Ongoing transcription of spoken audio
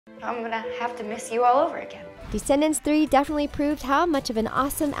I'm gonna have to miss you all over again. Descendants 3 definitely proved how much of an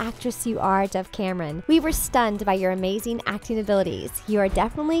awesome actress you are, Dove Cameron. We were stunned by your amazing acting abilities. You are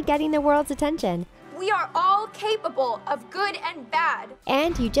definitely getting the world's attention. We are all capable of good and bad.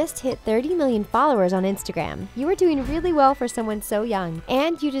 And you just hit 30 million followers on Instagram. You are doing really well for someone so young,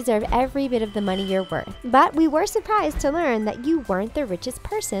 and you deserve every bit of the money you're worth. But we were surprised to learn that you weren't the richest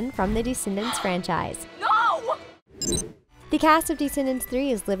person from the Descendants franchise. No! The cast of Descendants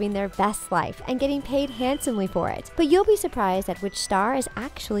 3 is living their best life and getting paid handsomely for it, but you'll be surprised at which star is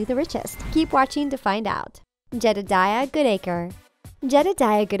actually the richest. Keep watching to find out. Jedediah Goodacre.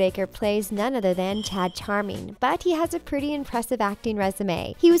 Jedediah Goodacre plays none other than Chad Charming, but he has a pretty impressive acting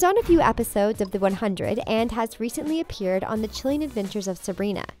resume. He was on a few episodes of The 100 and has recently appeared on The Chilling Adventures of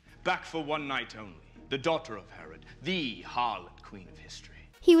Sabrina. Back for one night only, the daughter of Herod, the harlot queen of history.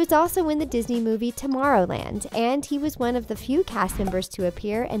 He was also in the Disney movie Tomorrowland, and he was one of the few cast members to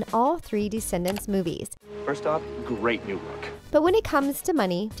appear in all 3 Descendants movies. First off, great new look. But when it comes to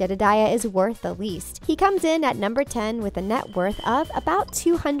money, Jedediah is worth the least. He comes in at number 10 with a net worth of about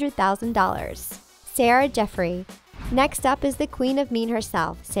 $200,000. Sarah Jeffrey. Next up is the Queen of Mean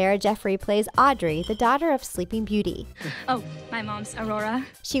herself. Sarah Jeffrey plays Audrey, the daughter of Sleeping Beauty. Oh, my mom's Aurora.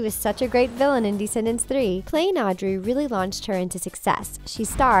 She was such a great villain in Descendants 3. Playing Audrey really launched her into success. She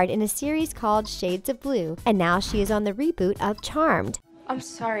starred in a series called Shades of Blue, and now she is on the reboot of Charmed. I'm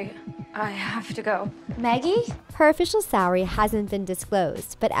sorry, I have to go. Maggie? Her official salary hasn't been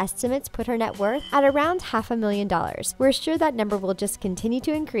disclosed, but estimates put her net worth at around $500,000. We're sure that number will just continue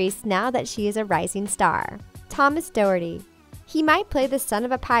to increase now that she is a rising star. Thomas Doherty. He might play the son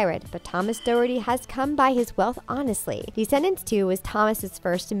of a pirate, but Thomas Doherty has come by his wealth honestly. Descendants 2 was Thomas's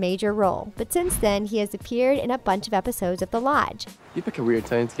first major role, but since then he has appeared in a bunch of episodes of The Lodge. You pick a weird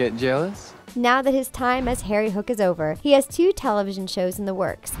time to get jealous. Now that his time as Harry Hook is over, he has 2 television shows in the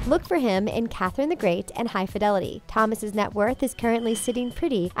works. Look for him in Catherine the Great and High Fidelity. Thomas's net worth is currently sitting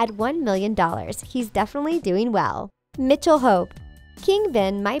pretty at $1 million. He's definitely doing well. Mitchell Hope. King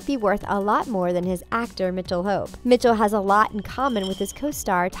Ben might be worth a lot more than his actor Mitchell Hope. Mitchell has a lot in common with his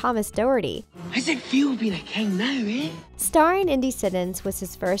co-star Thomas Doherty. How does it feel being a king now, eh? Starring in Descendants was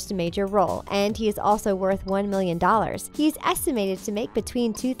his first major role, and he is also worth $1 million. He is estimated to make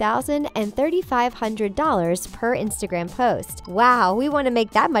between $2,000 and $3,500 per Instagram post. Wow, we want to make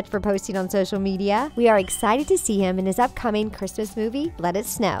that much for posting on social media. We are excited to see him in his upcoming Christmas movie, Let It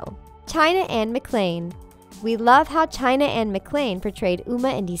Snow. China Anne McClain. We love how China Anne McClain portrayed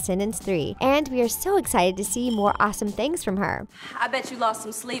Uma in Descendants 3, and we are so excited to see more awesome things from her. I bet you lost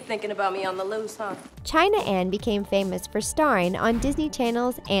some sleep thinking about me on the loose, huh? China Anne became famous for starring on Disney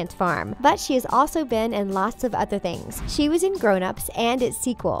Channel's Ant Farm, but she has also been in lots of other things. She was in Grown Ups and its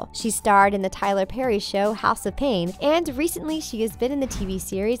sequel. She starred in the Tyler Perry show House of Pain, and recently she has been in the TV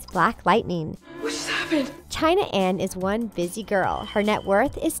series Black Lightning. What just happened? China Anne is one busy girl. Her net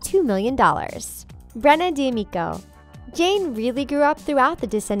worth is $2 million. Brenna D'Amico. Jane really grew up throughout the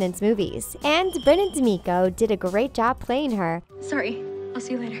Descendants movies, and Brenna D'Amico did a great job playing her. Sorry, I'll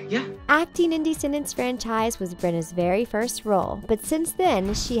see you later. Yeah. Acting in Descendants franchise was Brenna's very first role, but since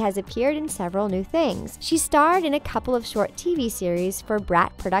then, she has appeared in several new things. She starred in a couple of short TV series for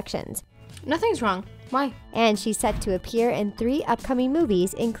Brat Productions. Nothing's wrong. Why? And she's set to appear in 3 upcoming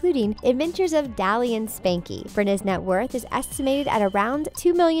movies, including Adventures of Dally and Spanky. Brenna's net worth is estimated at around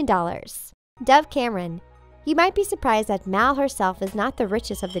 $2 million. Dove Cameron. You might be surprised that Mal herself is not the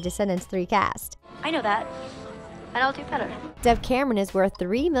richest of the Descendants 3 cast. I know that, and I'll do better. Dove Cameron is worth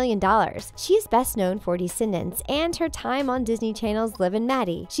 $3 million. She is best known for Descendants and her time on Disney Channel's Liv and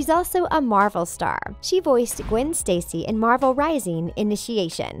Maddie. She's also a Marvel star. She voiced Gwen Stacy in Marvel Rising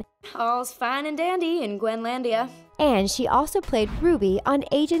Initiation. All's fine and dandy in Gwenlandia. And she also played Ruby on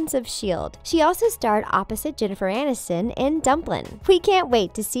Agents of S.H.I.E.L.D. She also starred opposite Jennifer Aniston in Dumplin'. We can't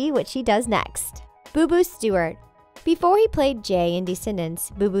wait to see what she does next. Boo Boo Stewart. Before he played Jay in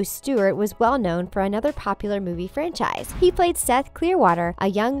Descendants, Boo Boo Stewart was well known for another popular movie franchise. He played Seth Clearwater, a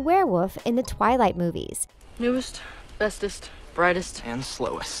young werewolf in the Twilight movies. Newest, bestest, brightest, And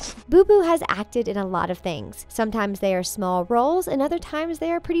slowest. Boo Boo has acted in a lot of things. Sometimes they are small roles, and other times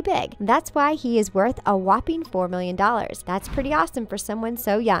they are pretty big. That's why he is worth a whopping $4 million. That's pretty awesome for someone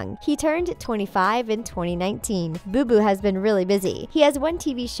so young. He turned 25 in 2019. Boo Boo has been really busy. He has 1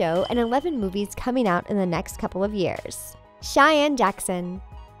 TV show and 11 movies coming out in the next couple of years. Cheyenne Jackson.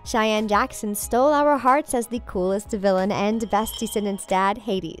 Cheyenne Jackson stole our hearts as the coolest villain and best Descendants dad,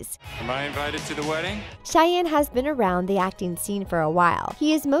 Hades. Am I invited to the wedding? Cheyenne has been around the acting scene for a while.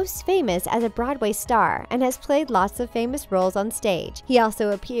 He is most famous as a Broadway star and has played lots of famous roles on stage. He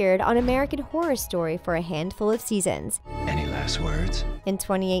also appeared on American Horror Story for a handful of seasons. Any last words? In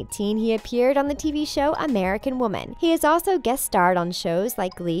 2018, he appeared on the TV show American Woman. He has also guest starred on shows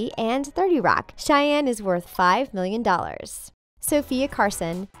like Glee and 30 Rock. Cheyenne is worth $5 million. Sophia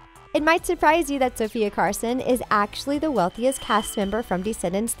Carson. It might surprise you that Sophia Carson is actually the wealthiest cast member from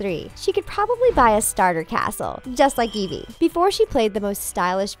Descendants 3. She could probably buy a starter castle, just like Evie. Before she played the most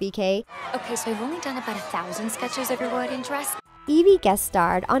stylish BK, Okay, so I've only done about 1,000 sketches of your wedding dress. Evie guest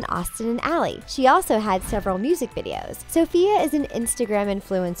starred on Austin and Ally. She also had several music videos. Sophia is an Instagram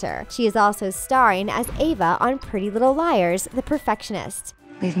influencer. She is also starring as Ava on Pretty Little Liars, The Perfectionist.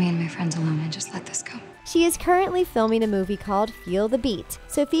 Leave me and my friends alone and just let this go. She is currently filming a movie called Feel the Beat.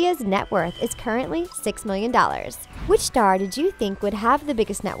 Sophia's net worth is currently $6 million. Which star did you think would have the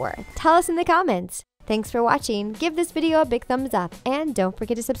biggest net worth? Tell us in the comments. Thanks for watching. Give this video a big thumbs up and don't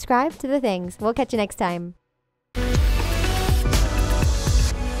forget to subscribe to The Things. We'll catch you next time.